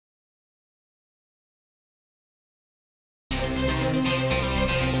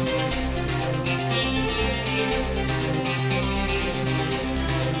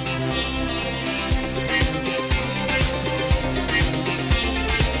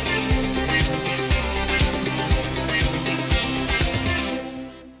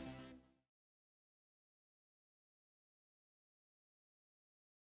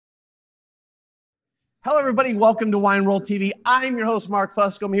Hello, everybody. Welcome to Wine World TV. I'm your host, Mark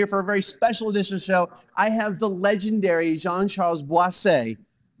Fusco. I'm here for a very special edition show. I have the legendary Jean-Charles Boisset,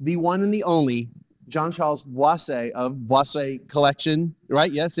 the one and the only Jean-Charles Boisset of Boisset Collection,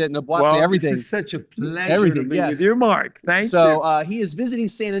 right? Yes, yeah, no, Boisset, well, everything. This is such a pleasure to be with you, Mark. Thank you. So he is visiting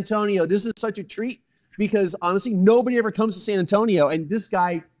San Antonio. This is such a treat because, honestly, nobody ever comes to San Antonio, and this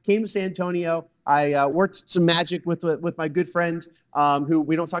guy came to San Antonio. I worked some magic with my good friend, who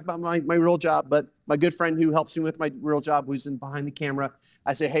we don't talk about my real job, but my good friend who helps me with my real job, who's in behind the camera.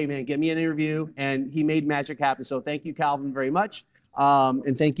 I say, hey man, get me an interview, and he made magic happen. So thank you, Calvin, very much,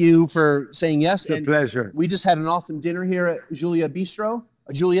 and thank you for saying yes. It's a pleasure. We just had an awesome dinner here at Julia's Bistro.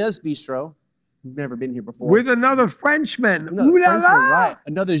 We've never been here before. With another Frenchman. Right?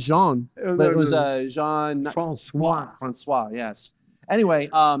 Another Jean, but it was Jean Francois. Yes. Anyway.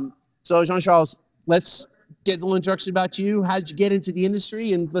 So Jean-Charles, let's get a little introduction about you. How did you get into the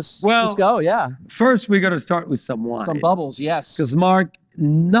industry? And let's go. Yeah. First, we got to start with some wine. Some bubbles, yes. Because Mark,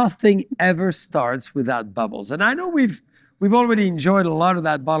 nothing ever starts without bubbles. And I know we've already enjoyed a lot of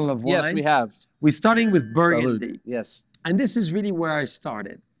that bottle of wine. Yes, we have. We're starting with Burgundy. Salud. Yes. And this is really where I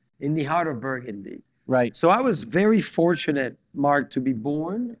started, in the heart of Burgundy. Right. So I was very fortunate, Mark, to be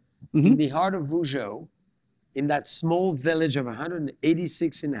born in the heart of Vougeot, in that small village of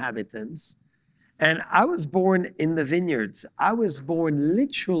 186 inhabitants. And I was born in the vineyards. I was born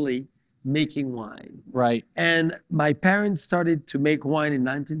literally making wine. Right. And my parents started to make wine in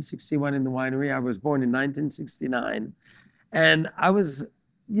 1961 in the winery. I was born in 1969. And I was,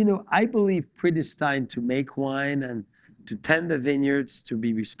 I believe, predestined to make wine and to tend the vineyards, to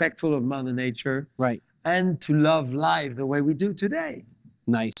be respectful of Mother Nature. Right. And to love life the way we do today.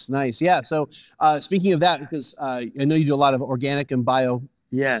 Nice, nice. Yeah. So speaking of that, because I know you do a lot of organic and bio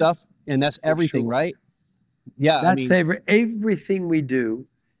stuff, and that's everything, right? Yeah. That's everything we do,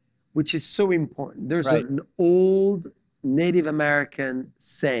 which is so important. There's an old Native American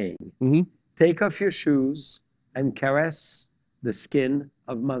saying, take off your shoes and caress the skin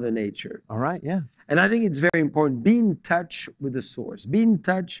of Mother Nature. All right. Yeah. And I think it's very important. Be in touch with the source. Be in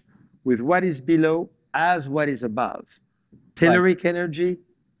touch with what is below as what is above. Telluric energy,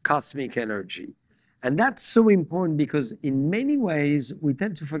 cosmic energy. And that's so important because in many ways, we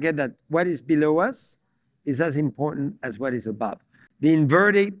tend to forget that what is below us is as important as what is above. The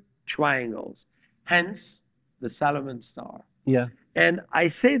inverted triangles, hence the Solomon star. Yeah. And I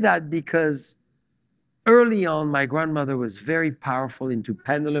say that because early on, my grandmother was very powerful into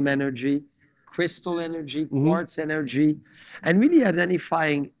pendulum energy, crystal energy, quartz energy, and really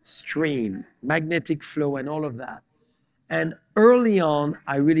identifying stream, magnetic flow, and all of that. And early on,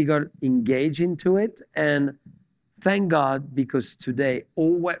 I really got engaged into it. And thank God, because today,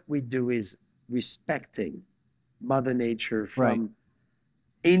 all what we do is respecting Mother Nature from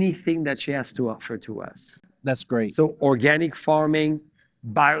anything that she has to offer to us. That's great. So organic farming,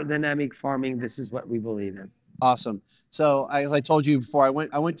 biodynamic farming, this is what we believe in. Awesome. So as I told you before, I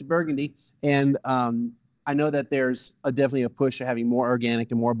went to Burgundy, and I know that there's definitely a push to having more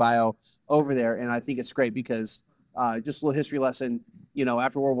organic and more bio over there. And I think it's great because just a little history lesson,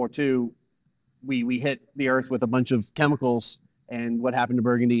 after World War II, we hit the earth with a bunch of chemicals, and what happened to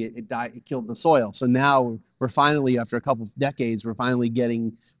Burgundy, it killed the soil. So now we're finally, after a couple of decades, we're finally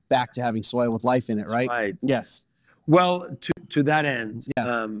getting back to having soil with life in it, right? Right. Yes. Well, to that end,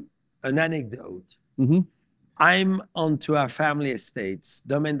 an anecdote. I'm onto our family estates,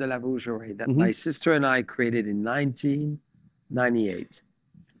 Domaine de la Bougerie, that my sister and I created in 1998.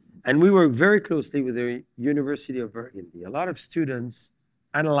 And we work very closely with the University of Burgundy, a lot of students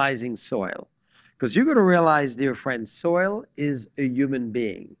analyzing soil. Because you got to realize, dear friends, soil is a human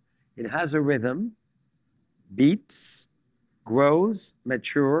being. It has a rhythm, beeps, grows,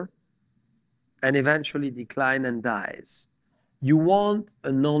 mature, and eventually decline and dies. You want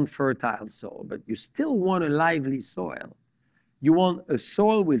a non-fertile soil, but you still want a lively soil. You want a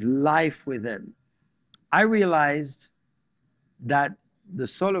soil with life within. I realized that the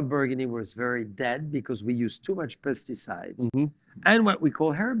soil of Burgundy was very dead because we used too much pesticides and what we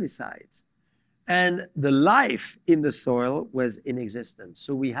call herbicides. And the life in the soil was inexistent.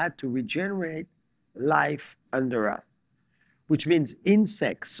 So we had to regenerate life under us, which means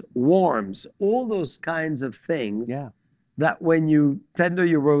insects, worms, all those kinds of things that when you tender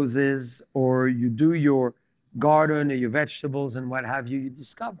your roses or you do your garden or your vegetables and what have you, you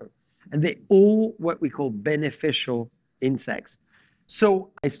discover. And they all what we call beneficial insects.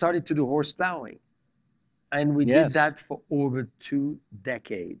 So I started to do horse plowing. And we did that for over 2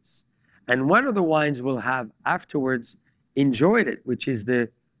 decades. And one of the wines we'll have afterwards enjoyed it, which is the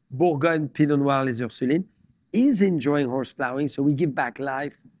Bourgogne Pinot Noir Les Ursulines, is enjoying horse plowing. So we give back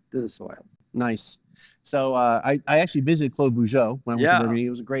life to the soil. Nice. So I actually visited Claude Vougeot when I went to Burgundy. It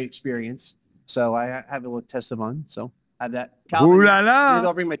was a great experience. So I have a little Testament. So I have that. Calvin, ooh la la. maybe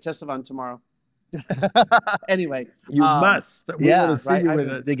I'll bring my Testament tomorrow. Anyway. You must. We want to see you with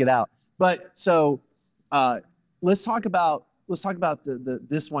it. Dig it out. But so let's talk about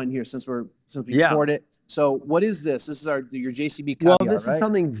this wine here since we poured it. So what is this? This is your JCB Caviar, well, this is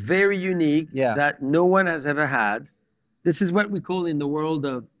something very unique that no one has ever had. This is what we call in the world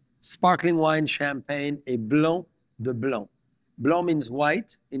of sparkling wine, champagne, a blanc de blanc. Blanc means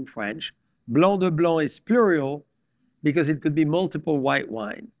white in French. Blanc de blanc is plural because it could be multiple white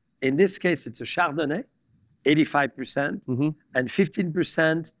wine. In this case, it's a Chardonnay, 85%, and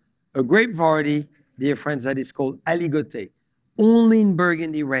 15% a grape variety, dear friends, that is called Aligoté. Only in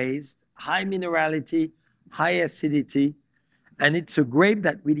Burgundy raised, high minerality, high acidity, and it's a grape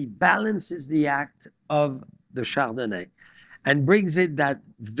that really balances the act of the Chardonnay and brings it that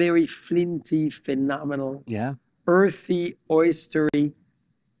very flinty, phenomenal, earthy, oystery,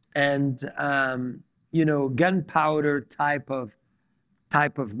 and gunpowder type of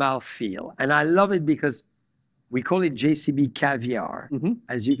mouthfeel. And I love it because we call it JCB Caviar,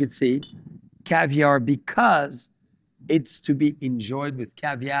 as you can see. Caviar because it's to be enjoyed with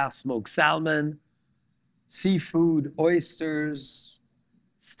caviar, smoked salmon, seafood, oysters,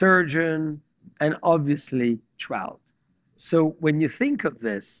 sturgeon, and obviously trout. So when you think of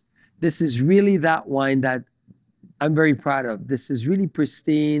this, this is really that wine that I'm very proud of. This is really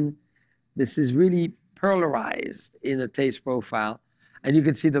pristine. This is really pearlerized in the taste profile. And you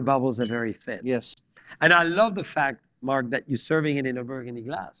can see the bubbles are very thin. Yes. And I love the fact, Mark, that you're serving it in a Burgundy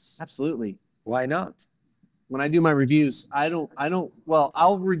glass. Absolutely. Why not? When I do my reviews,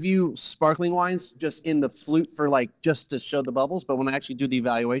 I'll review sparkling wines just in the flute for just to show the bubbles. But when I actually do the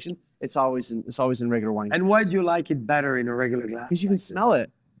evaluation, it's always in regular wine. And why do you like it better in a regular glass? Because you can smell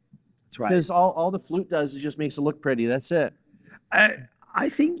it. That's right. Because all the flute does is just makes it look pretty. That's it. I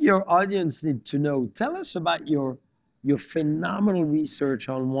think your audience need to know. Tell us about your phenomenal research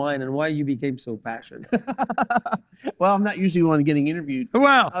on wine and why you became so passionate. Well, I'm not usually one getting interviewed.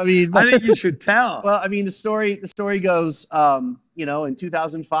 Well, I think you should tell. Well, the story goes, in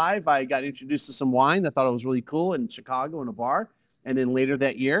 2005, I got introduced to some wine. I thought it was really cool in Chicago in a bar. And then later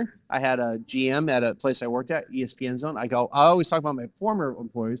that year, I had a GM at a place I worked at, ESPN Zone. I always talk about my former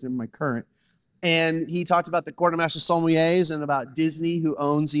employees and my current. And he talked about the Quartermaster sommeliers and about Disney, who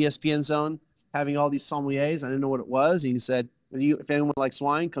owns ESPN Zone, having all these sommeliers. I didn't know what it was. And he said, if anyone likes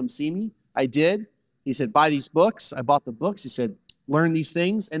wine, come see me. I did. He said, buy these books. I bought the books. He said, learn these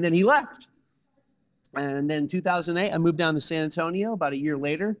things. And then he left. And then 2008, I moved down to San Antonio. About a year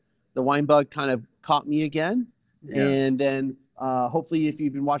later, the wine bug kind of caught me again. Yeah. And then hopefully, if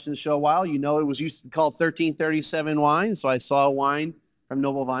you've been watching the show a while, you know it was used to be called 1337 wine. So I saw a wine from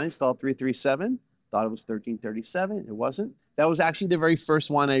Noble Vines called 337. Thought it was 1337. It wasn't. That was actually the very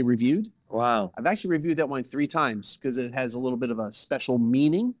first wine I reviewed. Wow. I've actually reviewed that wine 3 times because it has a little bit of a special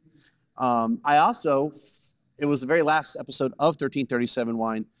meaning. It was the very last episode of 1337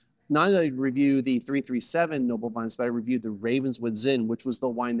 wine. Not only did I review the 337 Noble Vines, but I reviewed the Ravenswood Zin, which was the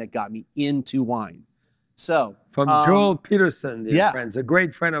wine that got me into wine. So from Joel Peterson, dear friends, a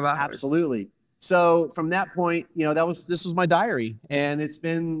great friend of ours. Absolutely. So from that point, this was my diary, and it's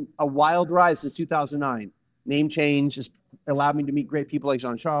been a wild ride since 2009. Name change has allowed me to meet great people like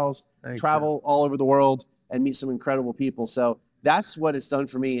Jean-Charles, travel all over the world, and meet some incredible people. So that's what it's done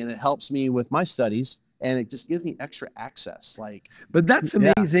for me, and it helps me with my studies, and it just gives me extra access. But that's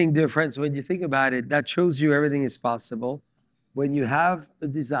amazing, dear friends. When you think about it, that shows you everything is possible. When you have a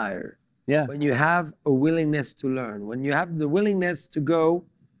desire, when you have a willingness to learn, when you have the willingness to go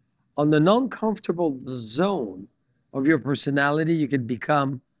on the non-comfortable zone of your personality, you can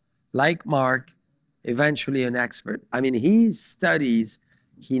become, like Mark, eventually an expert. He studies,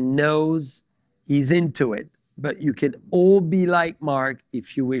 he knows, he's into it. But you can all be like Mark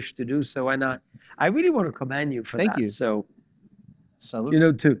if you wish to do so. And I really want to commend you for that. Thank you. So,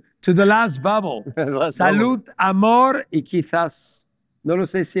 Salud. To the last bubble. Salud, amor, y quizás, no lo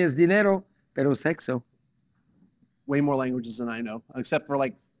sé si es dinero, pero sexo. Way more languages than I know, except for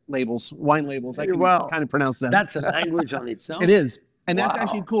labels, wine labels. I can kind of pronounce them. That's a language on its own. It is. And that's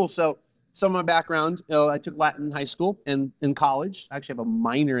actually cool. So some of my background, I took Latin in high school and in college. I actually have a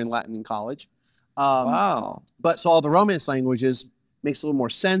minor in Latin in college. Wow. But so all the Romance languages makes a little more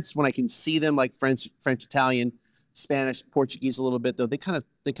sense when I can see them, like French, Italian, Spanish, Portuguese a little bit, though they kind of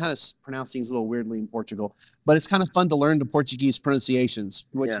pronounce things a little weirdly in Portugal. But it's kind of fun to learn the Portuguese pronunciations,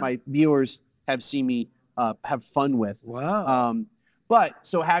 which my viewers have seen me have fun with. Wow. But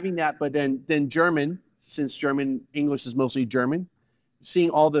so having that, but then German, since English is mostly German, seeing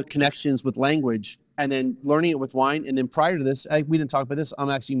all the connections with language and then learning it with wine. And then prior to this, we didn't talk about this. I'm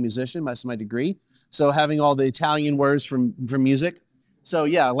actually a musician, that's my degree. So having all the Italian words from music. So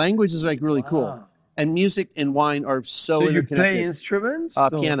yeah, language is like really cool. And music and wine are so interconnected. You play instruments?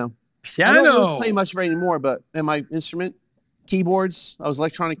 Piano. Piano. I don't really play much of it anymore, but in my instrument, keyboards. I was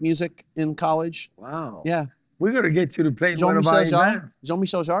electronic music in college. Wow. Yeah. We're going to get to play one of our events.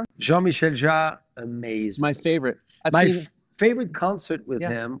 Jean-Michel Jarre? Jean-Michel Jarre, amazing. My favorite. My favorite concert with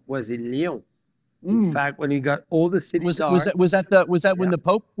him was in Lyon. In fact, when he got all the city stars. Was that when the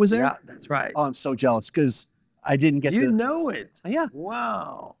Pope was there? Yeah, that's right. Oh, I'm so jealous because I didn't get to. You know it. Yeah.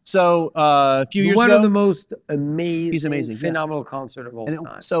 Wow. So a few years ago. One of the most amazing, he's amazing, phenomenal concert of all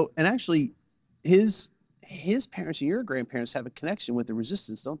time. So, and actually, his parents and your grandparents have a connection with the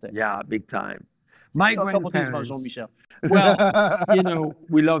Resistance, don't they? Yeah, big time. My grandparents. A couple things about Jean-Michel. Well,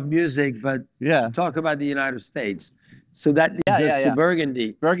 we love music, but talk about the United States. So that leads us to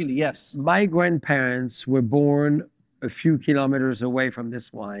Burgundy. Burgundy, yes. My grandparents were born a few kilometers away from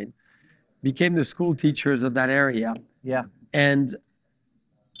this wine, became the school teachers of that area. Yeah. And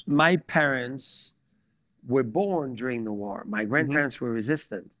my parents were born during the war. My grandparents were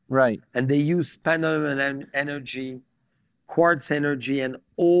resistant. Right. And they used pendulum energy, quartz energy, and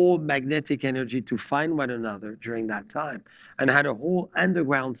all magnetic energy to find one another during that time, and had a whole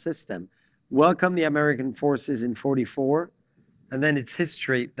underground system. Welcome the American forces in 44, and then it's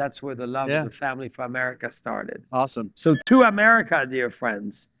history. That's where the love of the family for America started. Awesome. So to America, dear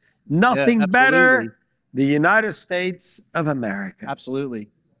friends, nothing better, the United States of America. Absolutely.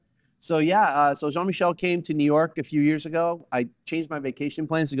 So so Jean-Michel came to New York a few years ago. I changed my vacation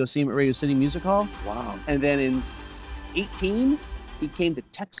plans to go see him at Radio City Music Hall. Wow. And then in 18, he came to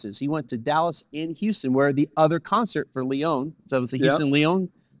Texas. He went to Dallas and Houston, where the other concert for Leon, so it was the Houston-Leon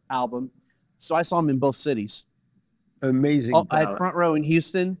album. So I saw him in both cities. Amazing. I had front row in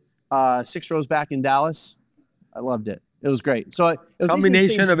Houston, 6 rows back in Dallas. I loved it. It was great. So it was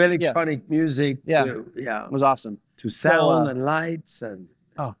combination of electronic music. Too. It was awesome. To sound and lights and.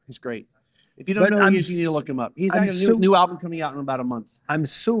 Oh, he's great. If you don't know who he is, you need to look him up. He's got a new album coming out in about a month. I'm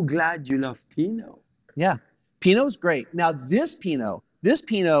so glad you love Pinot. Yeah. Pinot's great. Now, this Pinot,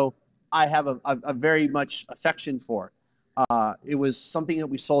 I have a very much affection for. It was something that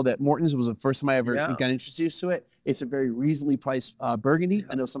we sold at Morton's. It was the first time I ever got introduced to it. It's a very reasonably priced Burgundy.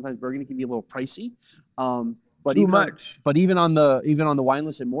 I know sometimes Burgundy can be a little pricey. But even on the wine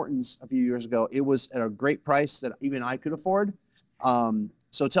list at Morton's a few years ago, it was at a great price that even I could afford.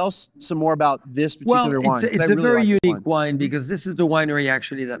 So tell us some more about this particular wine. It's a very unique wine because this is the winery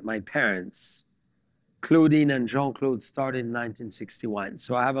actually that my parents, Claudine and Jean-Claude, started in 1961.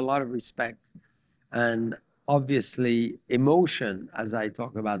 So I have a lot of respect and obviously emotion as I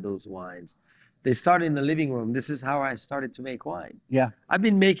talk about those wines. They started in the living room. This is how I started to make wine. Yeah. I've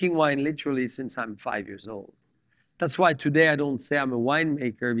been making wine literally since I'm 5 years old. That's why today I don't say I'm a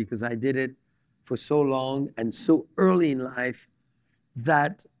winemaker, because I did it for so long and so early in life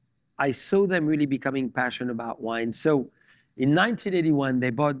that I saw them really becoming passionate about wine. So in 1981,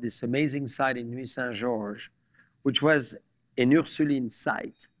 they bought this amazing site in Nuit Saint-Georges, which was an Ursuline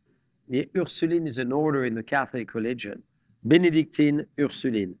site. The Ursuline is an order in the Catholic religion, Benedictine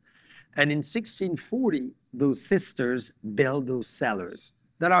Ursuline. And in 1640, those sisters built those cellars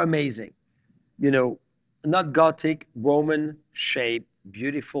that are amazing. You know, not Gothic, Roman shape,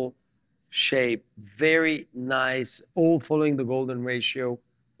 beautiful shape, very nice, all following the golden ratio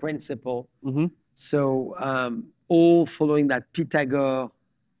principle. So all following that Pythagore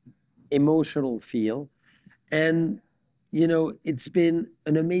emotional feel. And, you know, it's been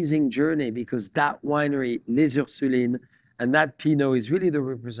an amazing journey because that winery, Les Ursulines, and that Pinot is really the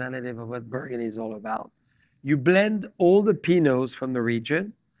representative of what Burgundy is all about. You blend all the Pinots from the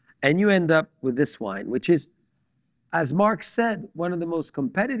region and you end up with this wine, which is, as Mark said, one of the most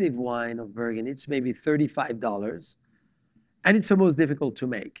competitive wine of Burgundy. It's maybe $35, and it's the most difficult to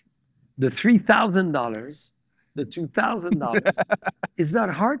make. The $3,000, the $2,000 is not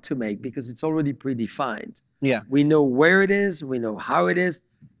hard to make because it's already predefined. Yeah. We know where it is, we know how it is.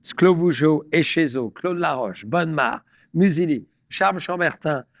 It's Clos Vougeot, Échezeaux, Claude Laroche, Bonnemare, Musigny,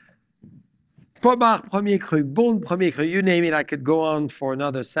 Charles-Chambertin, Pomard Premier Cru, Beaune Premier Cru, you name it, I could go on for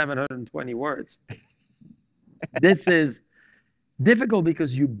another 720 words. This is Difficult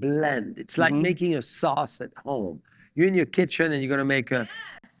because you blend. It's like making a sauce at home. You're in your kitchen and you're going to make a,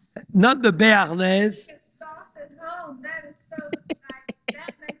 not the béarnaise. Make a sauce at home. That is so nice.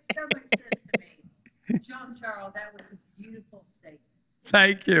 That makes so much sense to me. Jean-Charles, that was a beautiful statement.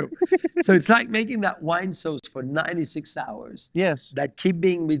 Thank you. So it's like making that wine sauce for 96 hours. Yes. That keep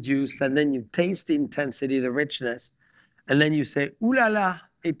being reduced, and then you taste the intensity, the richness, and then you say, ooh la la,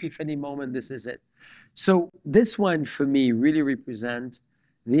 epiphany moment, this is it. So this wine for me really represents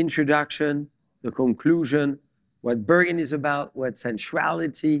the introduction, the conclusion, what Burgundy is about, what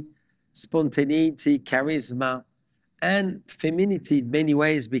sensuality, spontaneity, charisma, and femininity in many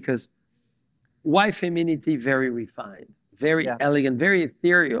ways, because why femininity? Very refined, very elegant, very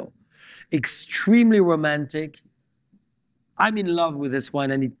ethereal, extremely romantic. I'm in love with this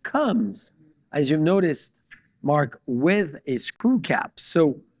wine, and it comes, as you've noticed, Mark, with a screw cap.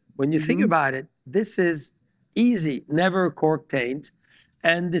 So when you think about it, this is easy, never a cork taint,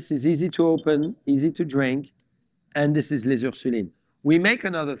 and this is easy to open, easy to drink, and this is Les Ursulines. We make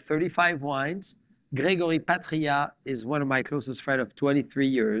another 35 wines. Gregory Patria is one of my closest friends of 23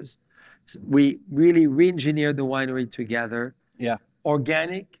 years. We really re-engineered the winery together. Yeah.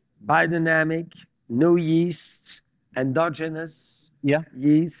 Organic, biodynamic, no yeast, endogenous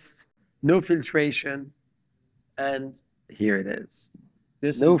yeast, no filtration, and here it is.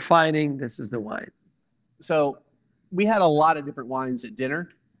 No fining, this is the wine. So we had a lot of different wines at dinner,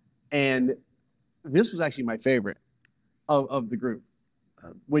 and this was actually my favorite of the group,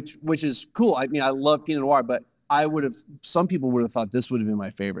 which is cool. I mean, I love Pinot Noir, but some people would have thought this would have been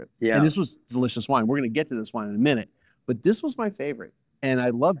my favorite. Yeah. And this was delicious wine. We're going to get to this wine in a minute, but this was my favorite, and I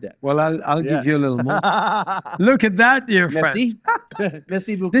loved it. Well, I'll give you a little more. Look at that, dear friends.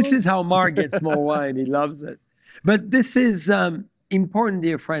 Merci beaucoup. This is how Mark gets more wine. He loves it. But this is important,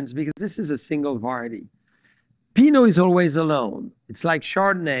 dear friends, because this is a single variety. Pinot is always alone. It's like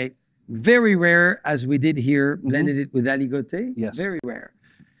Chardonnay, very rare, as we did here, blended it with Aligoté. Yes. Very rare.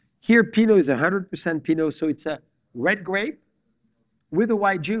 Here, Pinot is 100% Pinot, so it's a red grape with a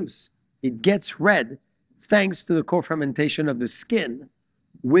white juice. It gets red thanks to the co-fermentation of the skin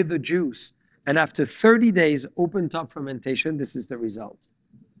with the juice. And after 30 days open top fermentation, this is the result.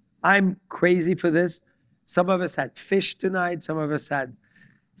 I'm crazy for this. Some of us had fish tonight. Some of us had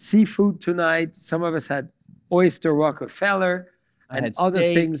seafood tonight. Some of us had oyster Rockefeller and other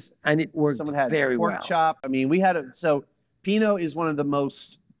things, and it worked very well. Pork chop. I mean, we had so Pinot is one of the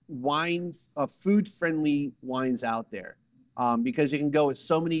most food-friendly wines out there because you can go with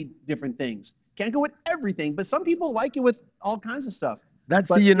so many different things. Can't go with everything, but some people like it with all kinds of stuff. That's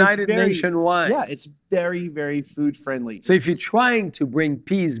the United Nations wine. Yeah, it's very, very food-friendly. So if you're trying to bring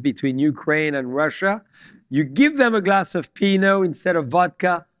peace between Ukraine and Russia, you give them a glass of Pinot instead of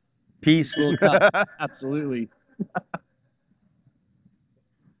vodka, peace will come. Absolutely.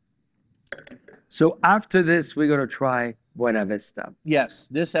 So after this, we're going to try Buena Vista. Yes,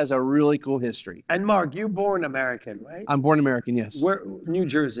 this has a really cool history. And Mark, you're born American, right? I'm born American, yes. Where, New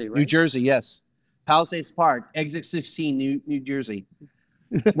Jersey, right? New Jersey, yes. Palisades Park, exit 16, New Jersey.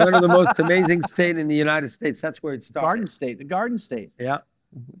 One of the most amazing states in the United States. That's where it started. Garden State, the Garden State. Yeah.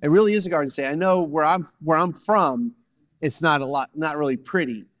 It really is a Garden State. I know where I'm from, it's not really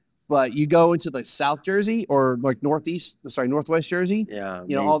pretty. But you go into the South Jersey or like Northwest Jersey. Yeah.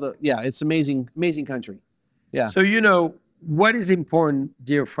 You know, it's amazing, amazing country. Yeah. So, you know, what is important,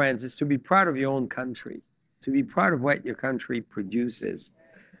 dear friends, is to be proud of your own country, to be proud of what your country produces.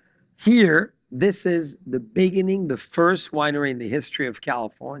 Here, this is the beginning, the first winery in the history of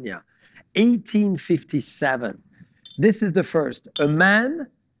California, 1857. This is the first. A man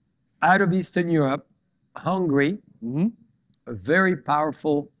out of Eastern Europe, Hungary, a very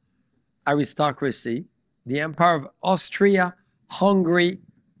powerful aristocracy, the Empire of Austria, Hungary,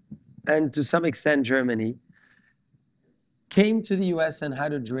 and to some extent Germany, came to the US and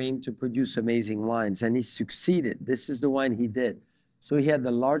had a dream to produce amazing wines, and he succeeded. This is the wine he did. So he had the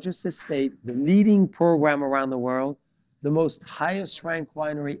largest estate, the leading program around the world, the most highest ranked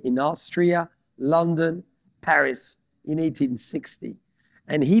winery in Austria, London, Paris in 1860.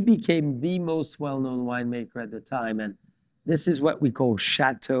 And he became the most well-known winemaker at the time. And this is what we call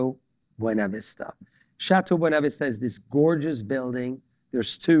Chateau Buena Vista. Chateau Buena Vista is this gorgeous building.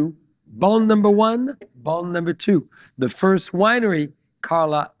 There's two. Bond number one, bond number two. The first winery,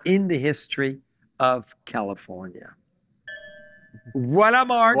 Carla, in the history of California. Voila,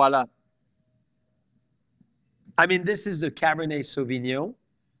 Mark. Voila. I mean, this is the Cabernet Sauvignon.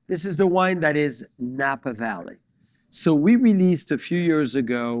 This is the wine that is Napa Valley. So we released a few years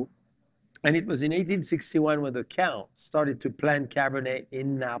ago, and it was in 1861 when the Count started to plant Cabernet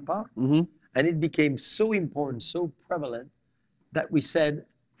in Napa. And it became so important, so prevalent, that we said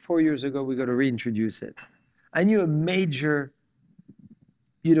 4 years ago we're going to reintroduce it. And you're a major,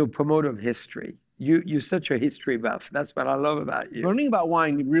 promoter of history. You're such a history buff. That's what I love about you. Learning about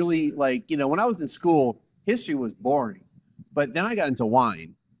wine really, when I was in school, history was boring. But then I got into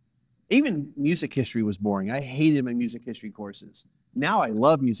wine. Even music history was boring. I hated my music history courses. Now I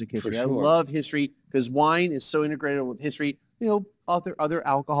love music history. For sure. I love history because wine is so integrated with history. Other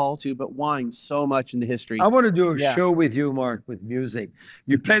alcohol too, but wine so much into history. I want to do a show with you, Mark, with music.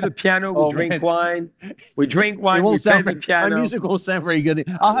 You play the piano, we drink wine. We drink wine, we play the piano. My music won't sound very good.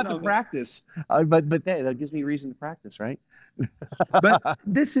 I'll have to practice. But that gives me reason to practice, right? But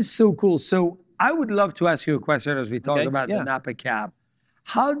this is so cool. So I would love to ask you a question as we talk about the Napa Cab.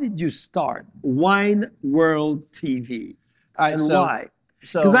 How did you start Wine World TV? And why?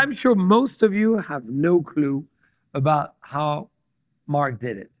 Because I'm sure most of you have no clue about how Mark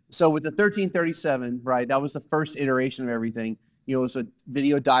did it. So with the 1337, right, that was the first iteration of everything. It was a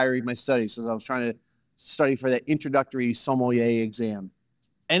video diary of my studies. So I was trying to study for that introductory sommelier exam.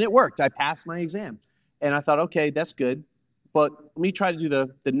 And it worked. I passed my exam. And I thought, okay, that's good. But let me try to do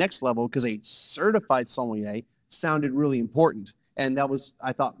the next level because a certified sommelier sounded really important. And that was,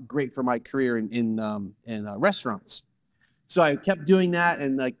 I thought, great for my career in restaurants. So I kept doing that,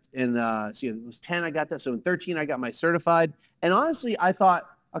 and it was 10 I got that. So in 13 I got my certified, and honestly I thought,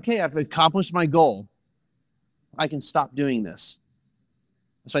 okay, I've accomplished my goal. I can stop doing this.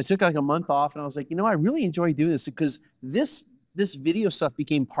 So I took like a month off, and I was like, I really enjoy doing this because this video stuff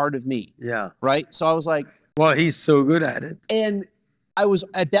became part of me. Yeah. Right. So I was like, well, he's so good at it. And I was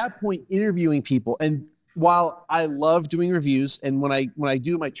at that point interviewing people, and while I love doing reviews, and when I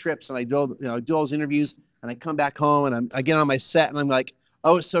do my trips and I do all those interviews. And I come back home and I get on my set and I'm like,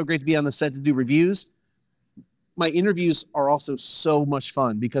 oh, it's so great to be on the set to do reviews. My interviews are also so much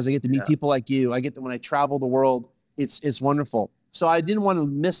fun because I get to meet people like you. I get to, when I travel the world, it's wonderful. So I didn't want to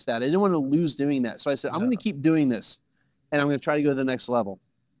miss that. I didn't want to lose doing that. So I said, I'm going to keep doing this and I'm going to try to go to the next level.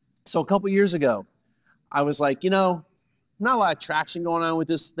 So a couple years ago, I was like, not a lot of traction going on with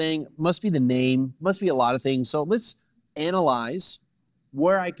this thing. Must be the name, must be a lot of things. So let's analyze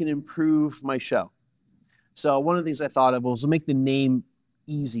where I can improve my show. So one of the things I thought of was to make the name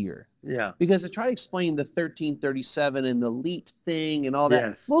easier. Yeah. Because to try to explain the 1337 and the elite thing and all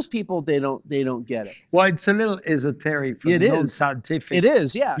that, most people they don't get it. Well, it's a little esoteric from non-scientific. It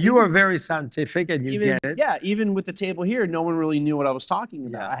is, yeah. You are very scientific and you get it. Yeah, even with the table here, no one really knew what I was talking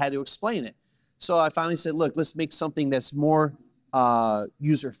about. I had to explain it. So I finally said, look, let's make something that's more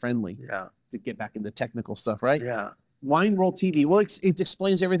user-friendly. Yeah. To get back into technical stuff, right? Yeah. Wine World TV. Well, it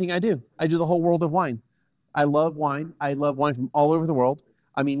explains everything I do. I do the whole world of wine. I love wine. I love wine from all over the world.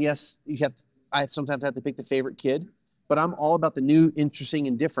 I mean, yes, I sometimes have to pick the favorite kid, but I'm all about the new, interesting,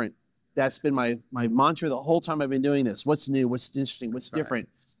 and different. That's been my mantra the whole time I've been doing this. What's new? What's interesting? What's different?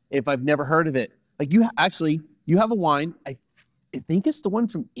 If I've never heard of it. Like you have a wine. I think it's the one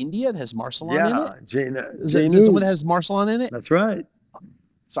from India that has Marcelin in it. Is it the one that has Marcelin in it? That's right.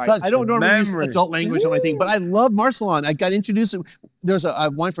 Sorry, I don't normally use adult language on my thing, but I love Marcelin. I got introduced to, there's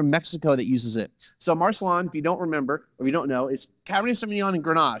a wine from Mexico that uses it. So Marcelin, if you don't remember, or you don't know, is Cabernet Sauvignon and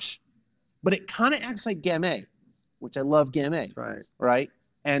Grenache, but it kind of acts like Gamay, which I love Gamay. Right. Right.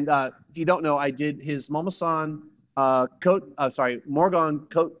 And if you don't know, I did his Montmoussin Morgon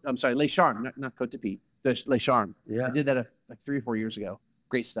Cote, Les Charmes, not Cote de Pie, the Les Charmes. Yeah. I did that like 3 or 4 years ago.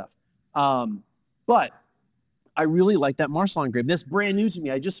 Great stuff. But I really like that Marcelin grape. That's brand new to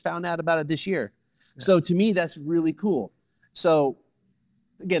me. I just found out about it this year. Yeah. So to me, that's really cool. So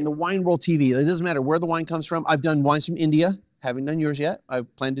again, the Wine World TV, it doesn't matter where the wine comes from. I've done wines from India. Haven't done yours yet. I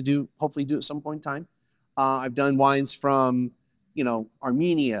plan to hopefully do it at some point in time. I've done wines from,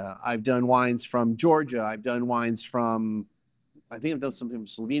 Armenia. I've done wines from Georgia. I've done wines from, I think I've done something from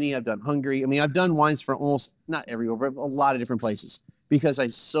Slovenia. I've done Hungary. I mean, I've done wines from almost, not everywhere, but a lot of different places. Because I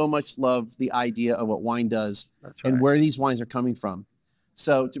so much love the idea of what wine does and where these wines are coming from.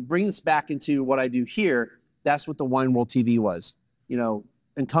 So to bring this back into what I do here, that's what the Wine World TV was.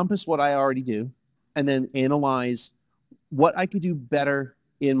 Encompass what I already do and then analyze what I could do better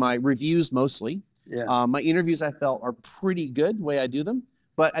in my reviews mostly. Yeah. My interviews I felt are pretty good the way I do them.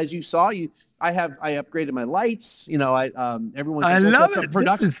 But as you saw, I upgraded my lights. Everyone's like, "What's that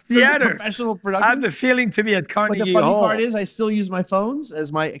production? This is theater. Professional production." I have the feeling to be at Carnegie Hall. But the funny part is, I still use my phones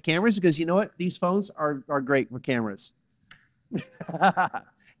as my cameras because you know what? These phones are great for cameras.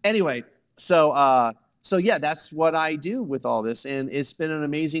 Anyway, so yeah, that's what I do with all this, and it's been an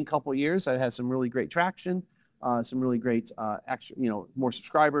amazing couple of years. I've had some really great traction, some really great, more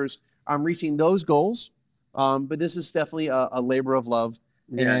subscribers. I'm reaching those goals, but this is definitely a labor of love.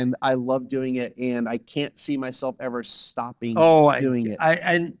 and I love doing it, and I can't see myself ever stopping doing it.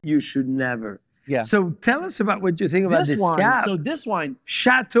 And you should never. Yeah. So tell us about what you think about this wine. cab. So this wine,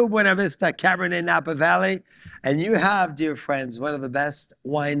 Chateau Buena Vista, Cabernet Napa Valley, and you have, dear friends, one of the best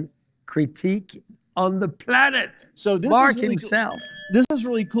wine critique on the planet. So this Mark is really himself. Cool. This is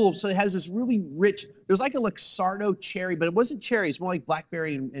really cool. So it has this really rich. There's like a Luxardo cherry, but it wasn't cherry. It's more like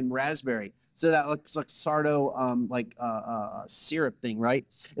blackberry and raspberry. So that Luxardo syrup thing, right?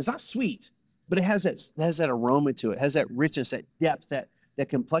 It's not sweet, but it has that aroma to it. It has that richness, that depth, that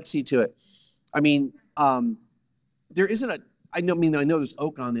complexity to it. I mean, there isn't a. I know there's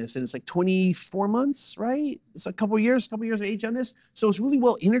oak on this, and it's like 24 months, right? It's a couple years of age on this, so it's really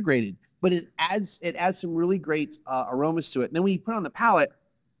well integrated. But it adds some really great aromas to it. And then when you put it on the palate,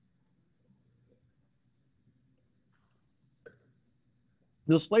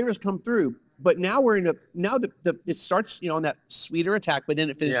 those flavors come through. But now it starts on that sweeter attack, but then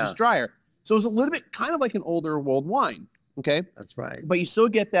it finishes drier. So it's a little bit kind of like an older world wine. Okay, that's right. But you still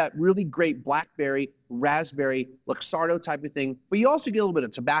get that really great blackberry, raspberry, Luxardo type of thing. But you also get a little bit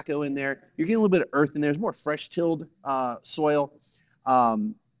of tobacco in there. You're getting a little bit of earth in there. There's more fresh tilled soil.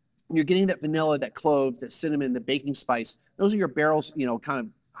 You're getting that vanilla, that clove, that cinnamon, the baking spice. Those are your barrels, kind of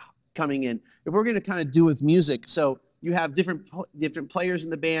coming in. If we're going to kind of do with music, so you have different players in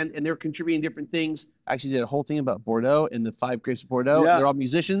the band, and they're contributing different things. I actually did a whole thing about Bordeaux and the 5 grapes of Bordeaux. Yeah. They're all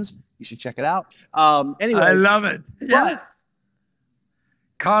musicians. You should check it out. Anyway, I love it. Yes.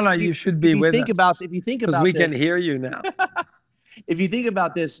 Carla, you should be with us. If you think about this, we can hear you now. If you think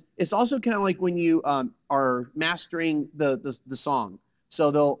about this, it's also kind of like when you are mastering the song.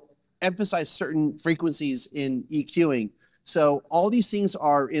 So they'll emphasize certain frequencies in EQing. So all these things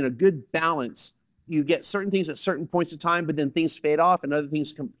are in a good balance. You get certain things at certain points of time, but then things fade off and other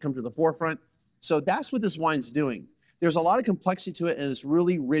things come to the forefront. So that's what this wine's doing. There's a lot of complexity to it, and it's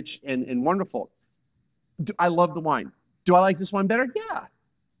really rich and wonderful. I love the wine. Do I like this one better? Yeah,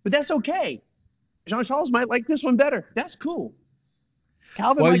 but that's okay. Jean-Charles might like this one better. That's cool.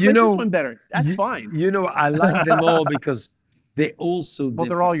 Calvin might like this one better. That's fine. I like them all because they also well,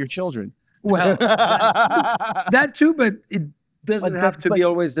 they're all your children. Well, that too, but it doesn't have to be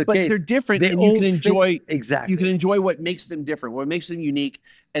always the case. But they're different, and you can enjoy exactly. You can enjoy what makes them different, what makes them unique.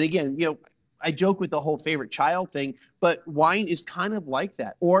 And again, I joke with the whole favorite child thing, but wine is kind of like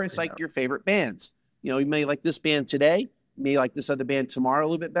that. Or it's like your favorite bands. You may like this band today, you may like this other band tomorrow a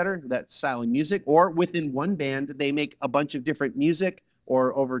little bit better, that style of music. Or within one band, they make a bunch of different music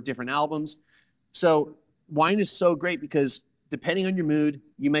or over different albums. So wine is so great because depending on your mood,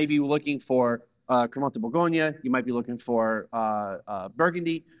 you may be looking for Crémant de Bourgogne, you might be looking for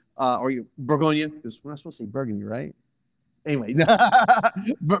Burgundy, or Bourgogne, because we're not supposed to say Burgundy, right? Anyway,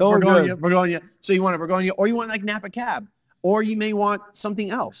 Bourgogne. So you want a Bourgogne, or you want like Napa Cab, or you may want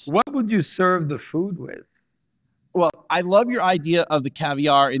something else. What would you serve the food with? Well, I love your idea of the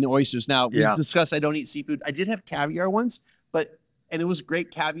caviar and the oysters. Now, we discussed I don't eat seafood. I did have caviar once, and it was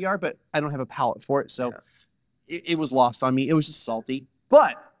great caviar, but I don't have a palate for it, so it was lost on me. It was just salty,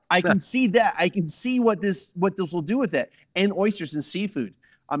 but I can see that. I can see what this will do with it, and oysters and seafood.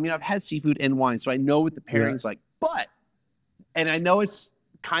 I mean, I've had seafood and wine, so I know what the pairing's like, and I know it's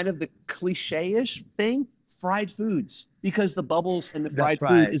kind of the cliche-ish thing, fried foods, because the bubbles and the fried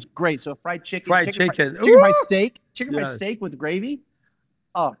food is great. So fried chicken, chicken fried steak with gravy.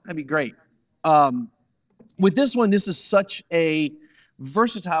 Oh, that'd be great. With this one, this is such a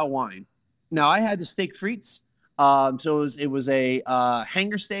versatile wine. Now, I had the steak frites. So it was a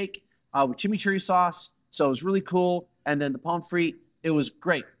hanger steak with chimichurri sauce. So it was really cool. And then the pommes frites, it was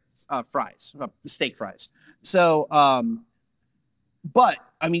great fries, steak fries. So, but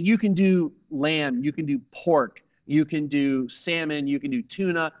I mean, you can do lamb, you can do pork, you can do salmon, you can do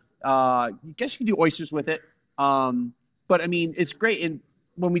tuna. I guess you can do oysters with it. But I mean, it's great. And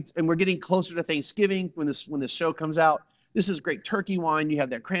we're getting closer to Thanksgiving when this show comes out. This is great turkey wine. You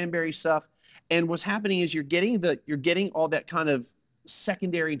have that cranberry stuff. And what's happening is you're getting all that kind of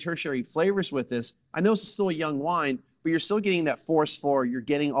secondary and tertiary flavors with this. I know it's still a young wine, but you're still getting that force floor. You're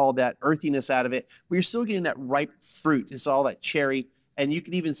getting all that earthiness out of it, but you're still getting that ripe fruit. It's all that cherry, and you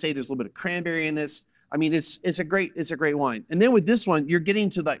can even say there's a little bit of cranberry in this. I mean, it's a great wine. And then with this one, you're getting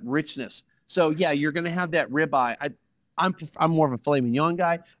to that richness. So yeah, you're going to have that ribeye. I'm more of a filet mignon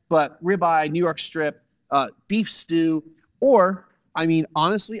guy, but ribeye, New York strip, beef stew, or I mean,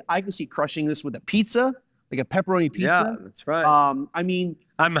 honestly, I can see crushing this with a pizza, like a pepperoni pizza. Yeah, that's right. I mean,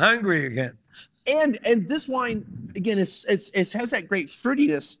 I'm hungry again. And this wine, again, it has that great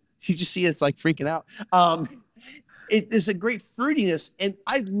fruitiness. You just see it's like freaking out. It is a great fruitiness, and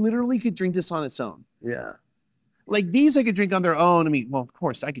I literally could drink this on its own. Yeah. Like these I could drink on their own. I mean, well, of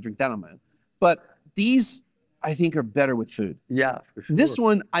course I could drink that on my own. But these I think are better with food. Yeah, for sure. This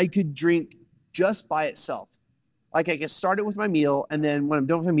one I could drink just by itself. Like I get started with my meal, and then when I'm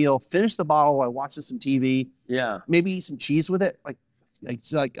done with my meal, finish the bottle while watching some TV. Yeah. Maybe eat some cheese with it. You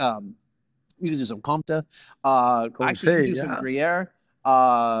can do some Comte. Actually, you can do some Gruyere,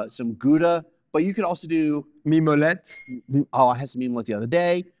 some Gouda, but you could also do Mimolette. Oh, I had some Mimolette the other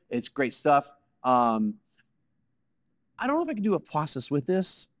day. It's great stuff. I don't know if I could do a process with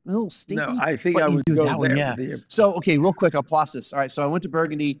this. A little stinky. No, I think I would do go that one. Yeah. So, okay, real quick, a process. All right, so I went to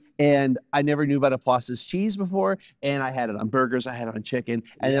Burgundy, and I never knew about a processed cheese before, and I had it on burgers, I had it on chicken,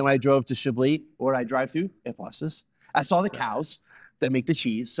 and then when I drove to Chablis, or I drive through, a process. I saw the cows that make the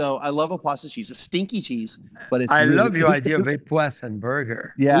cheese, so I love a processed cheese. A stinky cheese, but it's. I really love your good. idea of a poisson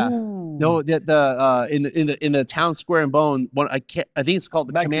burger. Yeah. Ooh. No, in the town square and bone one. I think it's called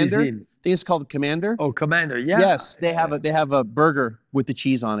the Commander. Cuisine. I think it's called the Commander. Oh, Commander, yeah. Yes, they have a burger with the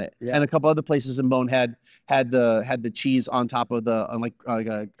cheese on it, and a couple other places in Bone had the cheese on top of the like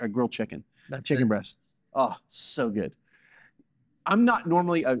a grilled chicken, chicken breast. Oh, so good. I'm not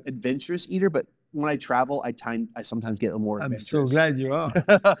normally an adventurous eater, but when I travel, I sometimes get a little more adventurous. I'm so glad you are.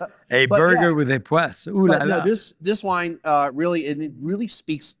 A burger with a poisson. Ooh la la. No, this wine really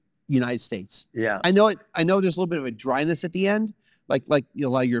speaks United States. Yeah. I know there's a little bit of a dryness at the end, like a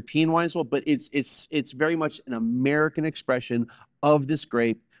lot of European wines will, but it's very much an American expression of this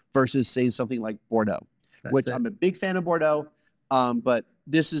grape versus say something like Bordeaux, which I'm a big fan of Bordeaux, but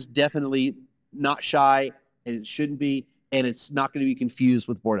this is definitely not shy, and it shouldn't be, and it's not going to be confused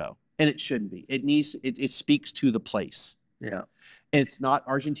with Bordeaux, and it shouldn't be. It speaks to the place. Yeah. It's not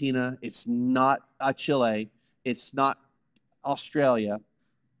Argentina. It's not Chile. It's not Australia.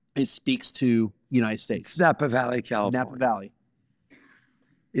 It speaks to United States. Napa Valley, California. Napa Valley.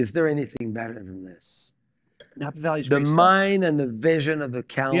 Is there anything better than this? Napa Valley's the great mind and the vision of the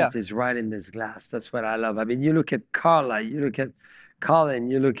Count is right in this glass. That's what I love. I mean, you look at Carla, you look at Colin,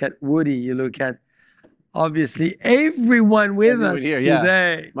 you look at Woody, you look at obviously everyone with us here,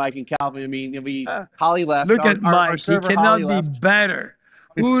 today. Yeah. Mike and Calvin. I mean, Holly left. Look at Mike. He cannot be better.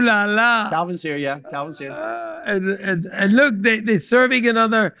 Ooh la la. Calvin's here. Yeah, Calvin's here. And look, they're serving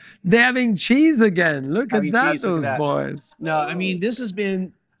another. They're having cheese again. Look at that, those boys. No, I mean, this has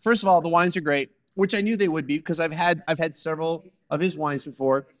been. First of all, the wines are great, which I knew they would be because I've had several of his wines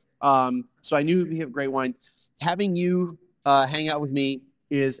before. So I knew we have great wine. Having you hang out with me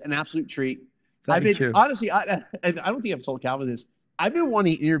is an absolute treat. Thank you. Honestly, and I don't think I've told Calvin this. I've been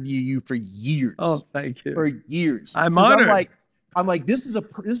wanting to interview you for years. Oh, thank you. For years. I'm honored. I'm like, this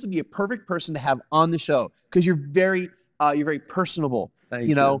would be a perfect person to have on the show because you're very personable. Thank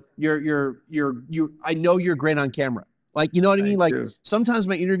you. I know you're great on camera. Like, you know what I mean? Like sometimes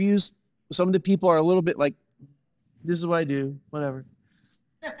my interviews, some of the people are a little bit like, this is what I do, whatever.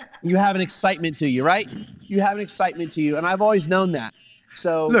 You have an excitement to you, right? You have an excitement to you, and I've always known that.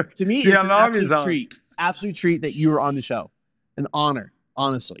 So look, to me, it's an absolute treat that you were on the show. An honor,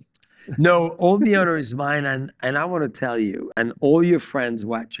 honestly. No, all the honor is mine, and I want to tell you, and all your friends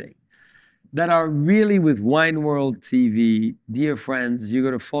watching, that are really with Wine World TV, dear friends, you're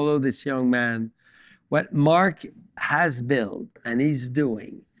going to follow this young man. What Mark has built and he's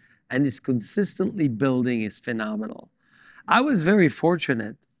doing, and is consistently building is phenomenal. I was very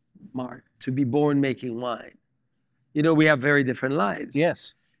fortunate, Mark, to be born making wine. You know, we have very different lives.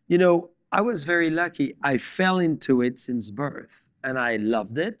 Yes. You know, I was very lucky. I fell into it since birth, and I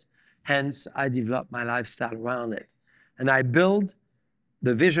loved it. Hence, I developed my lifestyle around it. And I built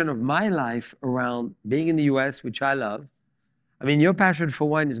the vision of my life around being in the US, which I love. I mean, your passion for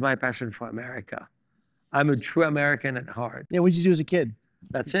wine is my passion for America. I'm a true American at heart. Yeah, what did you do as a kid?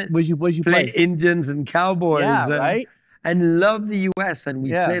 That's it. What did you play? Indians and cowboys. Yeah, right? And love the US. And we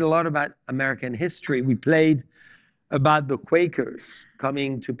played a lot about American history. We played about the Quakers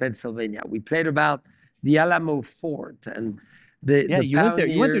coming to Pennsylvania. We played about the Alamo Fort and the you went there.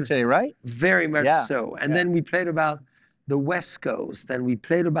 You went there today, right? Very much so. And then we played about the West Coast, and we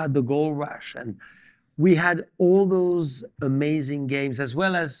played about the Gold Rush, and we had all those amazing games, as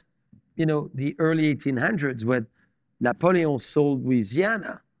well as, you know, the early 1800s when Napoleon sold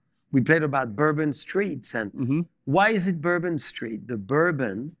Louisiana. We played about Bourbon streets, and why is it Bourbon Street? The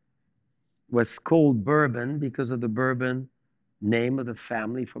Bourbon was called Bourbon because of the Bourbon name of the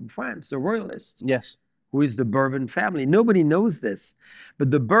family from France, the Royalists. Yes. Who is the Bourbon family. Nobody knows this,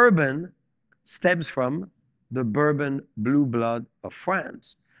 but the Bourbon stems from the Bourbon blue blood of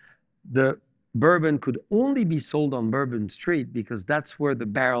France. The Bourbon could only be sold on Bourbon Street because that's where the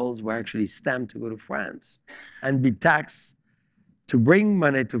barrels were actually stamped to go to France and be taxed to bring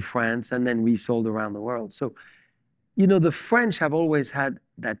money to France and then resold around the world. So you know, the French have always had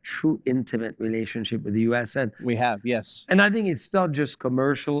that true intimate relationship with the US. And We have, yes. I think it's not just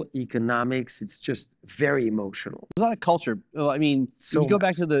commercial economics, it's just very emotional. There's a lot of culture. Well, I mean, So you go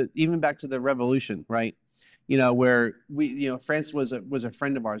back to even back to the revolution, right? You know, where France was a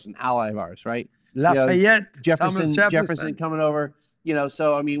friend of ours, an ally of ours, right? Lafayette, Jefferson, Thomas Jefferson coming over, you know,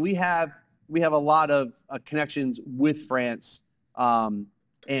 so I mean, we have a lot of connections with France,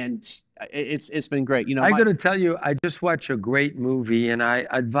 and it's been great. You know, I got to tell you, I just watched a great movie, and I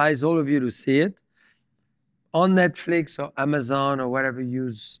advise all of you to see it on Netflix or Amazon or whatever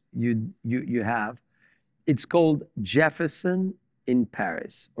you have. It's called Jefferson in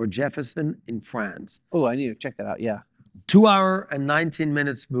Paris or Jefferson in France. Oh, I need to check that out. Yeah. 2 hour and 19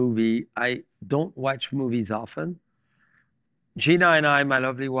 minutes movie. I don't watch movies often. Gina and I, my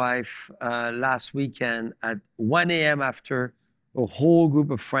lovely wife, last weekend at 1 a.m. after a whole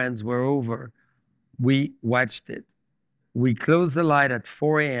group of friends were over, we watched it. We closed the light at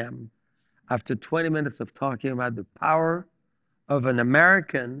 4 a.m. after 20 minutes of talking about the power of an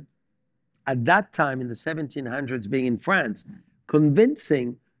American at that time in the 1700s being in France,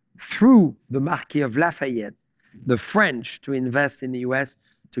 convincing through the Marquis of Lafayette, the French to invest in the US,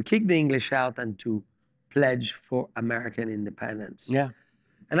 to kick the English out and to pledge for American independence. Yeah.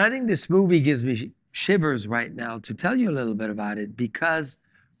 And I think this movie gives me shivers right now to tell you a little bit about it, because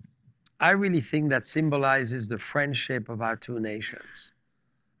I really think that symbolizes the friendship of our two nations.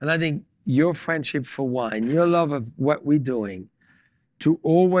 And I think your friendship for wine, your love of what we're doing, to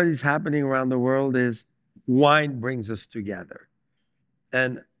all what is happening around the world is wine brings us together.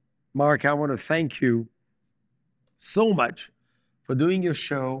 And Mark, I want to thank you so much for doing your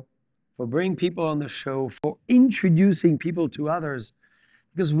show, for bringing people on the show, for introducing people to others,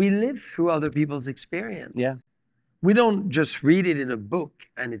 because we live through other people's experience. Yeah. We don't just read it in a book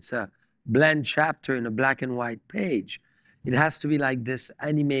and it's a blank chapter in a black and white page. It has to be like this,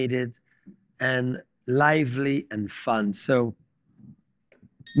 animated and lively and fun. So,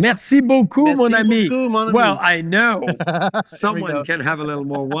 merci beaucoup, Merci mon ami. beaucoup, mon ami. Well, I know There someone can have a little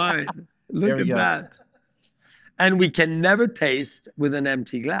more wine. Look There we at go. that. And we can never taste with an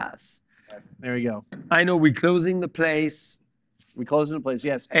empty glass. There we go. I know we're closing the place. We close in the place.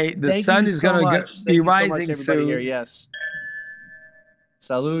 Yes. Hey, the Thank sun you is so going much. to Thank be you so much, rising everybody soon. here. Yes.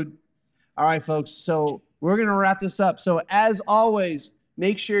 Salud. All right, folks. So we're going to wrap this up. So as always,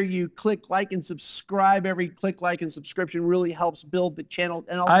 make sure you click like and subscribe. Every click, like, and subscription really helps build the channel.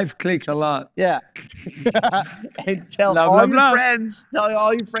 And also, I've clicked a lot. yeah. And tell Blah, all blah, your blah. friends. Tell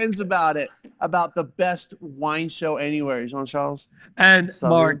all your friends about it. About the best wine show anywhere. Jean-Charles. And Salud.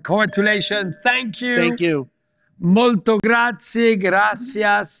 Mark, congratulations. Thank you. Thank you. Molto grazie,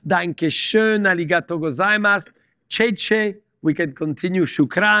 gracias, danke schön, arigato gozaimasu, cheche, we can continue,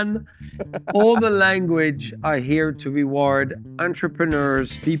 shukran. All the language are here to reward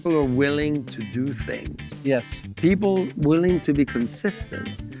entrepreneurs, people who are willing to do things. Yes. People willing to be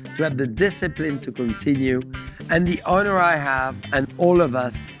consistent, to have the discipline to continue, and the honor I have, and all of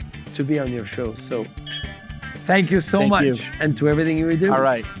us, to be on your show. So thank you so Thank much, you. and to everything you do. All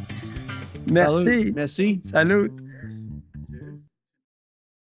right. Merci. Salud. Merci. Salut.